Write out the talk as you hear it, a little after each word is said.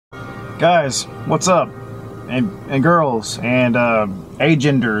Guys, what's up? And girls, and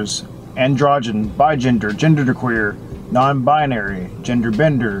agenders, androgen, bigender, genderqueer, non-binary, gender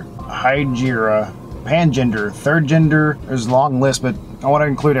bender, hygira, pangender, third gender. There's a long list, but I want to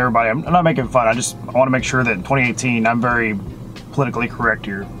include everybody. I'm not making fun. I want to make sure that in 2018 I'm very politically correct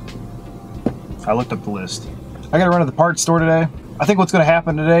here. I looked up the list. I gotta run to the parts store today. I think what's gonna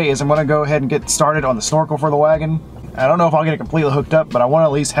happen today is I'm gonna go ahead and get started on the snorkel for the wagon. I don't know if I'll get it completely hooked up, but I want to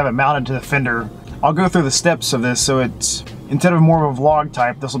at least have it mounted to the fender. I'll go through the steps of this, so it's, instead of more of a vlog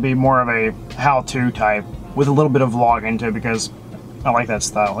type, this will be more of a how-to type with a little bit of vlog into it because I like that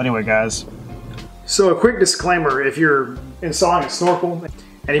style. Anyway, guys. So a quick disclaimer, if you're installing a snorkel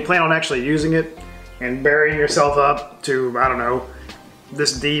and you plan on actually using it and burying yourself up to, I don't know,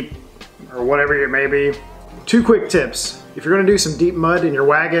 this deep or whatever it may be, two quick tips. If you're going to do some deep mud in your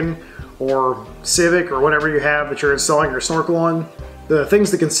wagon or Civic or whatever you have that you're installing your snorkel on, the things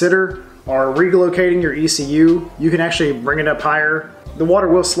to consider are relocating your ECU. You can actually bring it up higher. The water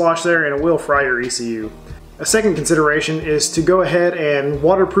will slosh there and it will fry your ECU. A second consideration is to go ahead and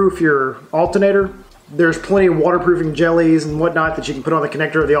waterproof your alternator. There's plenty of waterproofing jellies and whatnot that you can put on the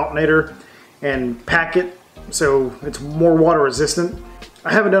connector of the alternator and pack it so it's more water resistant.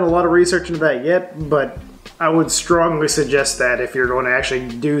 I haven't done a lot of research into that yet, but I would strongly suggest that if you're going to actually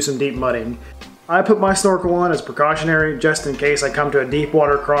do some deep mudding. I put my snorkel on as precautionary just in case I come to a deep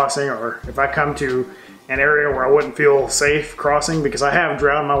water crossing, or if I come to an area where I wouldn't feel safe crossing, because I have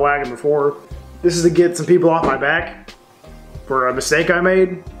drowned my wagon before. This is to get some people off my back for a mistake I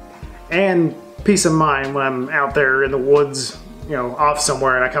made, and peace of mind when I'm out there in the woods, you know, off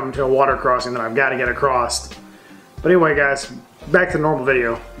somewhere and I come to a water crossing that I've got to get across. But anyway, guys, back to the normal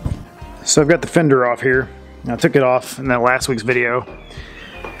video. So I've got the fender off here. I took it off in that last week's video,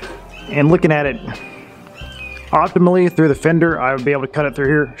 and looking at it optimally through the fender, I would be able to cut it through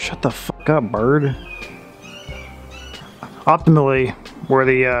here. Shut the fuck up, bird. Optimally, where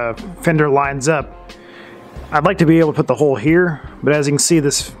the fender lines up, I'd like to be able to put the hole here, but as you can see,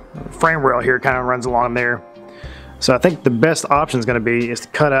 this frame rail here kind of runs along there. So I think the best option is going to be is to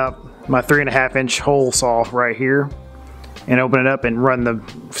cut out my 3.5-inch hole saw right here and open it up and run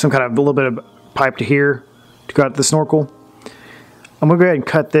some kind of a little bit of pipe to here to go out to the snorkel. I'm gonna go ahead and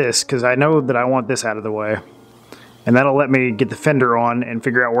cut this because I know that I want this out of the way, and that'll let me get the fender on and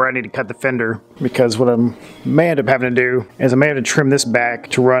figure out where I need to cut the fender, because what I may end up having to do is I may have to trim this back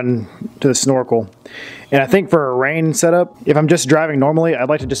to run to the snorkel. And I think for a rain setup, if I'm just driving normally, I'd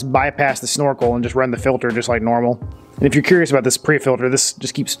like to just bypass the snorkel and just run the filter just like normal. And if you're curious about this pre-filter, this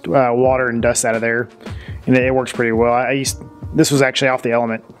just keeps water and dust out of there, and it works pretty well. This was actually off the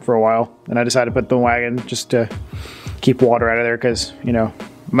element for a while, and I decided to put the wagon just to keep water out of there because, you know,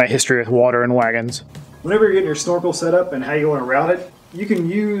 my history with water and wagons. Whenever you're getting your snorkel set up and how you want to route it, you can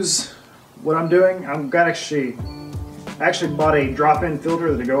use what I'm doing. I actually bought a drop-in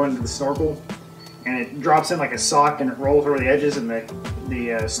filter that'll go into the snorkel, and it drops in like a sock and it rolls over the edges, and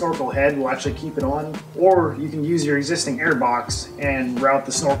the snorkel head will actually keep it on. Or you can use your existing air box and route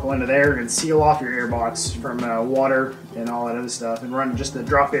the snorkel into there and seal off your air box from water and all that other stuff and run just a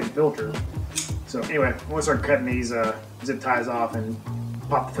drop-in filter. So anyway, I'm going to start cutting these zip ties off and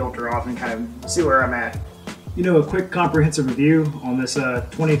pop the filter off and kind of see where I'm at. You know, a quick comprehensive review on this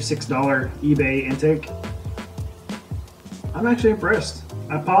 $26 eBay intake. I'm actually impressed.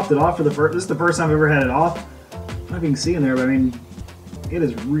 I popped it off for this is the first time I've ever had it off. I don't know if you can see in there, but I mean, it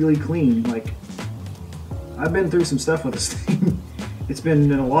is really clean. Like, I've been through some stuff with this thing. It's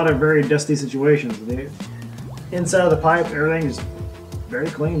been in a lot of very dusty situations. The inside of the pipe, everything is very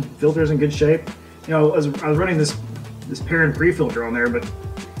clean. Filter's in good shape. You know, I was running this Perrin pre-filter on there, but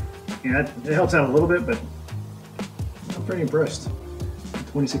you know, it helps out a little bit, but I'm pretty impressed.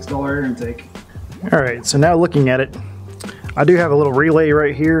 $26 air intake. All right, so now looking at it, I do have a little relay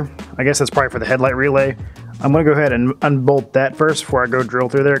right here. I guess that's probably for the headlight relay. I'm gonna go ahead and unbolt that first before I go drill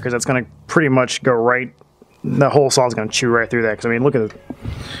through there, because that's gonna pretty much go right, the hole saw is gonna chew right through that. Because I mean, look at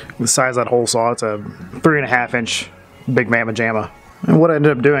the size of that hole saw. It's a 3.5-inch big mamma jamma. And what I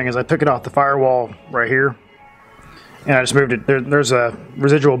ended up doing is I took it off the firewall right here, and I just moved it. There's a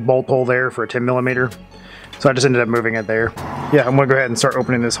residual bolt hole there for a 10mm, so I just ended up moving it there. Yeah, I'm gonna go ahead and start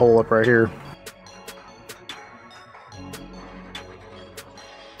opening this hole up right here.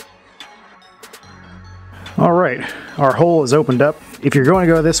 All right, our hole is opened up. If you're going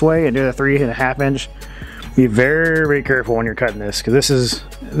to go this way and do the 3.5-inch, be very, very careful when you're cutting this, because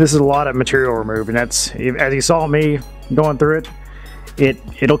this is a lot of material removed, and that's, as you saw me going through it,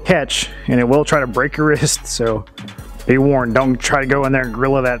 it'll catch and it will try to break your wrist. So be warned, don't try to go in there and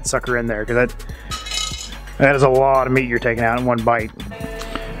grill that sucker in there, because that is a lot of meat you're taking out in one bite.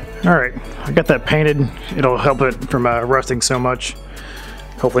 Alright, I got that painted. It'll help it from rusting so much.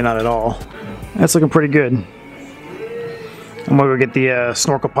 Hopefully not at all. That's looking pretty good. I'm gonna go get the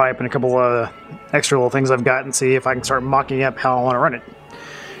snorkel pipe and a couple extra little things I've got and see if I can start mocking up how I want to run it.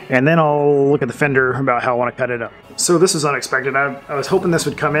 And then I'll look at the fender about how I want to cut it up. So this is unexpected. I was hoping this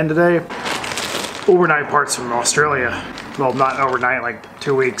would come in today. Overnight parts from Australia. Well, not overnight, like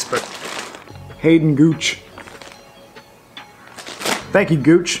 2 weeks, but Hayden Gooch. Thank you,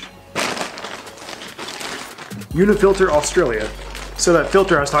 Gooch. Unifilter Australia. So that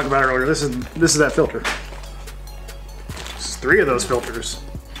filter I was talking about earlier, this is that filter. This is 3 of those filters.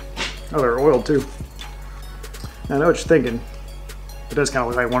 Oh, they're oiled too. I know what you're thinking. It does kind of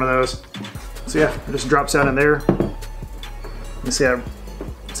look like one of those. So yeah, it just drops down in there. You see how it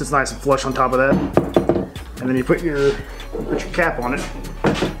sits nice and flush on top of that. And then you put your cap on it.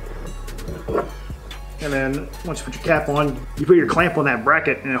 And then once you put your cap on, you put your clamp on that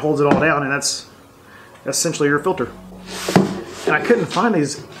bracket and it holds it all down, and that's essentially your filter. And I couldn't find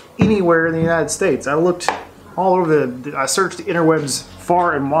these anywhere in the United States. I looked all over I searched the interwebs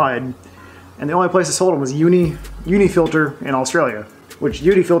far and wide, and the only place that sold them was Unifilter in Australia, which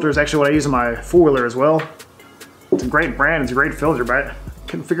Unifilter is actually what I use in my four-wheeler as well. It's a great brand, it's a great filter, but I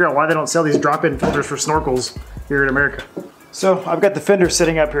couldn't figure out why they don't sell these drop-in filters for snorkels here in America. So I've got the fender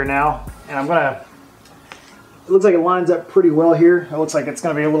sitting up here now, and I'm gonna, it looks like it lines up pretty well here. It looks like it's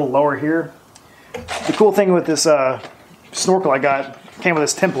gonna be a little lower here. The cool thing with this snorkel I got came with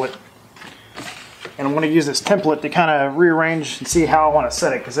this template, and I'm going to use this template to kind of rearrange and see how I want to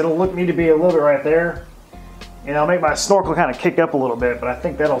set it, because it'll need to be a little bit right there, and it'll make my snorkel kind of kick up a little bit, but I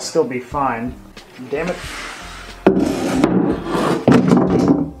think that'll still be fine. Damn it.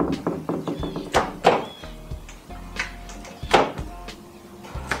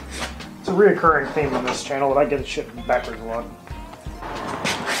 It's a reoccurring theme on this channel that I get the shit backwards a lot.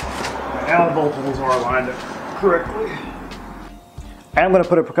 Now the bolt holes are lined up correctly. I'm going to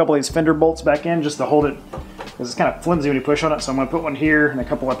put a couple of these fender bolts back in just to hold it, because it's kind of flimsy when you push on it. So I'm going to put one here and a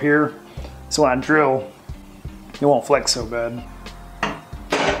couple up here, so when I drill, it won't flex so bad.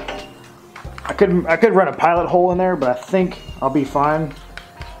 I could run a pilot hole in there, but I think I'll be fine.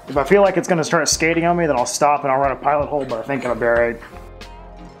 If I feel like it's going to start skating on me, then I'll stop and I'll run a pilot hole, but I think it'll be alright.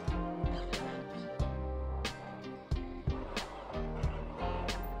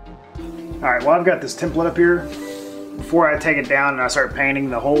 Alright, well, I've got this template up here. Before I take it down and I start painting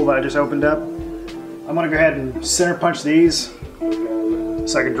the hole that I just opened up, I'm going to go ahead and center punch these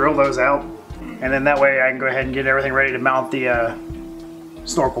so I can drill those out. And then that way I can go ahead and get everything ready to mount the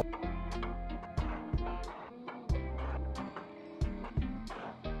snorkel.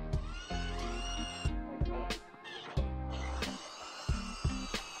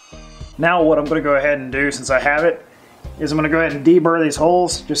 Now what I'm going to go ahead and do, since I have it, is I'm going to go ahead and deburr these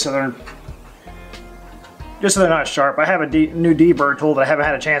holes just so they're not sharp. I have a new deburr tool that I haven't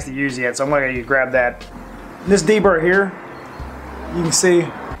had a chance to use yet, so I'm going to grab that. This deburr here, you can see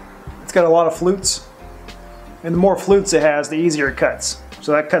it's got a lot of flutes, and the more flutes it has, the easier it cuts.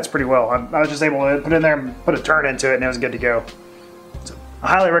 So that cuts pretty well. I was just able to put it in there and put a turn into it, and it was good to go. So I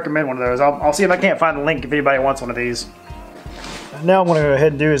highly recommend one of those. I'll see if I can't find the link if anybody wants one of these. Now what I'm going to go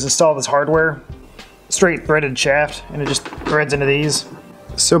ahead and do is install this hardware. Straight threaded shaft, and it just threads into these.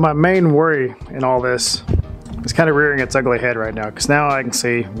 So my main worry in all this is kind of rearing its ugly head right now, because now I can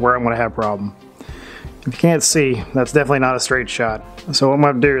see where I'm going to have a problem. If you can't see, that's definitely not a straight shot. So what I'm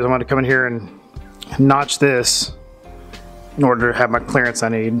going to do is I'm going to come in here and notch this in order to have my clearance I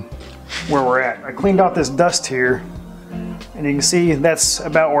need where we're at. I cleaned off this dust here, and you can see that's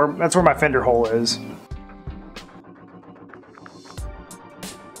where my fender hole is.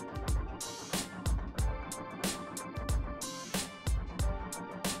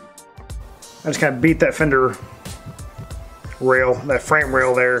 I just kind of beat that fender rail, that frame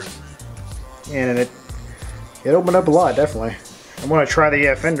rail there, and it opened up a lot, definitely. I'm going to try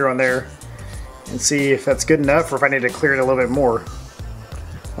the fender on there and see if that's good enough or if I need to clear it a little bit more.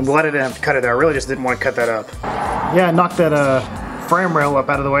 I'm glad I didn't have to cut it there. I really just didn't want to cut that up. Yeah, I knocked that frame rail up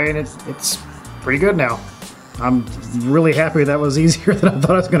out of the way, and it's pretty good now. I'm really happy that was easier than I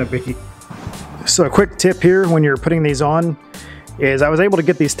thought it was going to be. So a quick tip here when you're putting these on is I was able to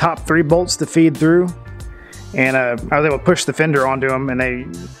get these top 3 bolts to feed through, and I was able to push the fender onto them,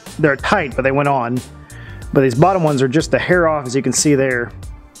 and they're tight, but they went on. But these bottom ones are just a hair off, as you can see there.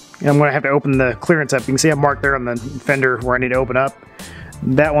 And I'm going to have to open the clearance up. You can see I'm marked there on the fender where I need to open up.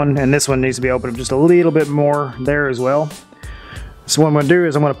 That one and this one needs to be opened up just a little bit more there as well. So what I'm going to do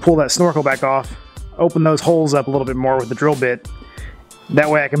is I'm going to pull that snorkel back off, open those holes up a little bit more with the drill bit. That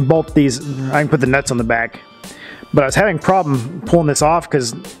way I can bolt these, I can put the nuts on the back. But I was having a problem pulling this off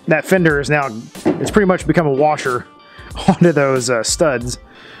because that fender is now, it's pretty much become a washer onto those studs.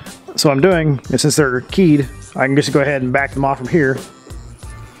 So what I'm doing is, since they're keyed, I can just go ahead and back them off from here.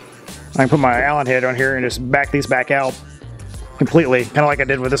 I can put my Allen head on here and just back these back out completely, kind of like I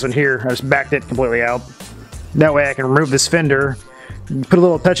did with this one here. I just backed it completely out. That way I can remove this fender, put a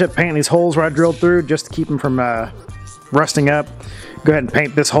little touch-up paint in these holes where I drilled through just to keep them from rusting up. Go ahead and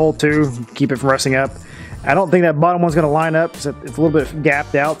paint this hole too, keep it from rusting up. I don't think that bottom one's going to line up because it's a little bit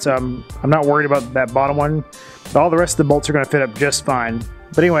gapped out, so I'm not worried about that bottom one. But all the rest of the bolts are going to fit up just fine.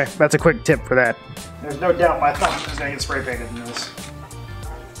 But anyway, that's a quick tip for that. There's no doubt my thumb is going to get spray painted in this.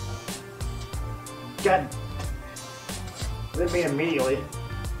 God. Didn't mean immediately.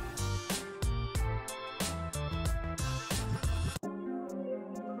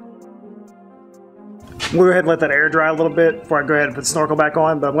 We'll go ahead and let that air dry a little bit before I go ahead and put the snorkel back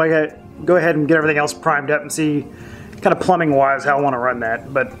on, but I'm going to go ahead and get everything else primed up and see kind of plumbing wise how I want to run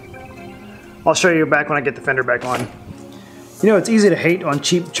that. But I'll show you back when I get the fender back on. You know, it's easy to hate on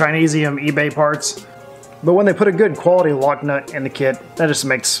cheap Chinesium eBay parts, but when they put a good quality lock nut in the kit, that just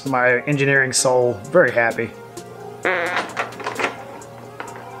makes my engineering soul very happy.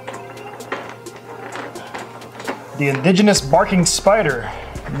 The indigenous barking spider,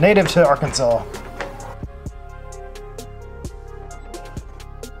 native to Arkansas.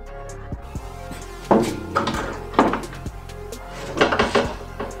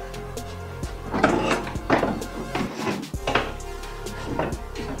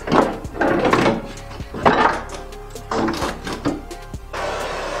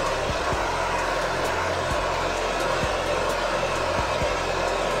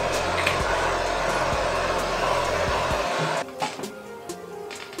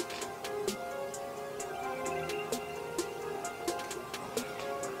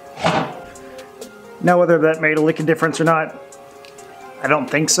 Now, whether that made a lick of difference or not, I don't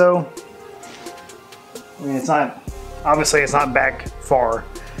think so. I mean, it's not, obviously it's not back far.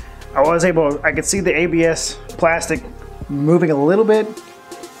 I could see the ABS plastic moving a little bit.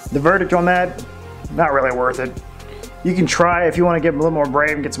 The verdict on that, not really worth it. You can try if you want to get a little more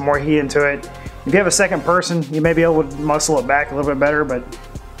brave and get some more heat into it. If you have a second person, you may be able to muscle it back a little bit better, but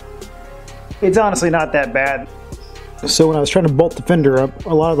it's honestly not that bad. So when I was trying to bolt the fender up,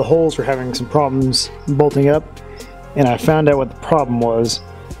 a lot of the holes were having some problems bolting up, and I found out what the problem was.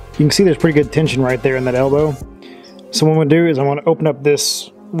 You can see there's pretty good tension right there in that elbow. So what I'm going to do is I want to open up this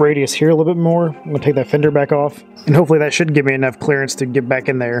radius here a little bit more. I'm going to take that fender back off, and hopefully that should give me enough clearance to get back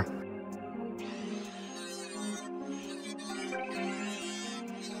in there.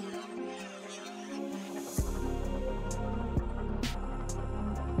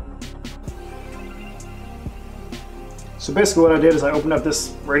 So basically what I did is I opened up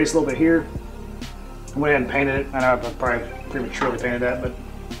this radius a little bit here. I went ahead and painted it. I know I probably prematurely painted that, but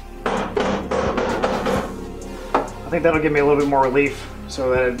I think that'll give me a little bit more relief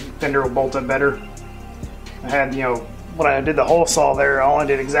so that fender will bolt up better. I had, you know, when I did the hole saw there, I only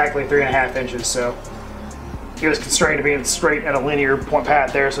did exactly 3.5 inches, so it was constrained to being straight at a linear point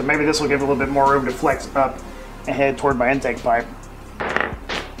path there, so maybe this will give a little bit more room to flex up and head toward my intake pipe.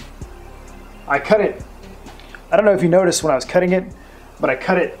 I cut it, I don't know if you noticed when I was cutting it, but I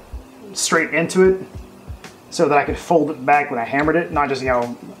cut it straight into it so that I could fold it back when I hammered it, not just, you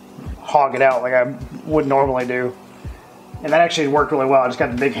know, hog it out like I would normally do. And that actually worked really well. I just got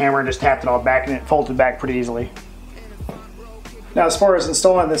the big hammer and just tapped it all back, and it folded back pretty easily. Now, as far as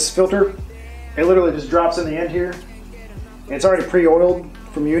installing this filter, it literally just drops in the end here. It's already pre-oiled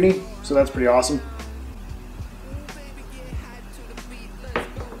from Uni, so that's pretty awesome.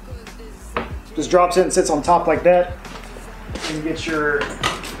 Just drops in and sits on top like that. And you get your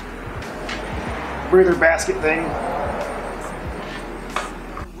breather basket thing.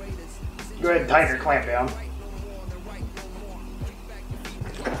 Go ahead and tighten your clamp down.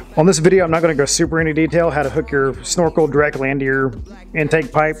 On this video, I'm not going to go super into detail how to hook your snorkel directly into your intake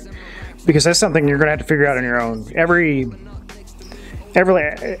pipe, because that's something you're going to have to figure out on your own.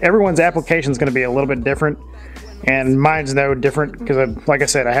 Everyone's application is going to be a little bit different, and mine's no different because, like I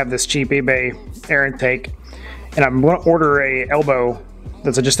said, I have this cheap eBay air intake, and I'm going to order a elbow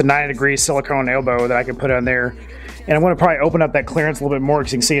that's just a 90-degree silicone elbow that I can put on there, and I'm going to probably open up that clearance a little bit more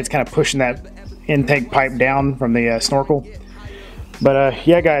because you can see it's kind of pushing that intake pipe down from the snorkel. But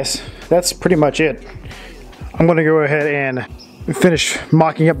yeah, guys, that's pretty much it. I'm going to go ahead and finish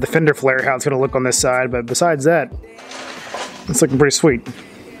mocking up the fender flare, how it's going to look on this side, but besides that, it's looking pretty sweet.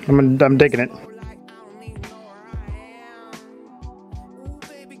 I'm digging it.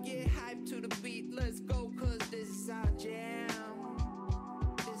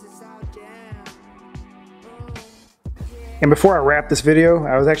 And before I wrap this video,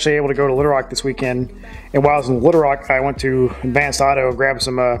 I was actually able to go to Little Rock this weekend. And while I was in Little Rock, I went to Advanced Auto and grabbed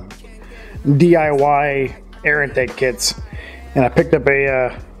some DIY air intake kits. And I picked up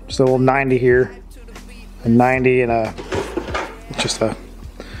a just a little 90 here, a 90 and just a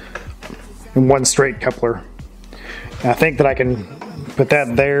one straight coupler. And I think that I can put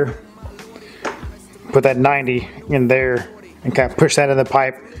that there, put that 90 in there, and kind of push that in the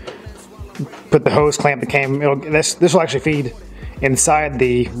pipe. Put the hose clamp that came. This will actually feed inside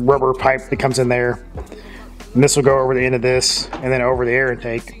the rubber pipe that comes in there, and this will go over the end of this and then over the air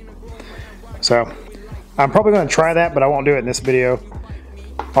intake. So I'm probably going to try that, but I won't do it in this video.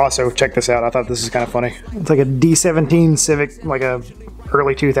 Also, check this out. I thought this is kind of funny. It's like a D17 Civic, like a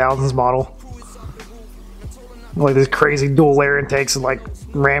early 2000s model. Like these crazy dual air intakes and like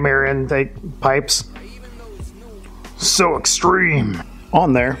ram air intake pipes. So extreme.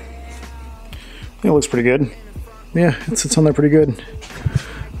 On there. It looks pretty good. Yeah, it sits on there pretty good.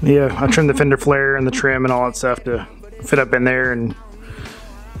 Yeah, I trimmed the fender flare and the trim and all that stuff to fit up in there and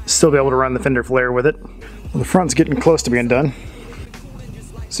still be able to run the fender flare with it. Well, the front's getting close to being done.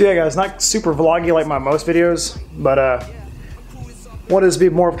 So yeah guys, not super vloggy like my most videos, but wanted this to be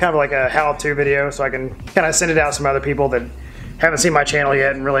more of kind of like a how-to video so I can kind of send it out to some other people that haven't seen my channel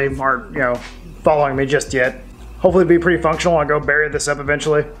yet and really aren't, you know, following me just yet. Hopefully it'll be pretty functional. I'll go bury this up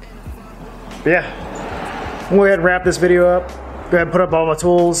eventually. But yeah, I'm gonna go ahead and wrap this video up. Go ahead and put up all my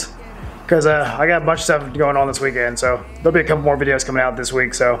tools because I got a bunch of stuff going on this weekend, so there'll be a couple more videos coming out this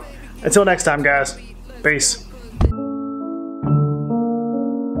week. So until next time guys, peace.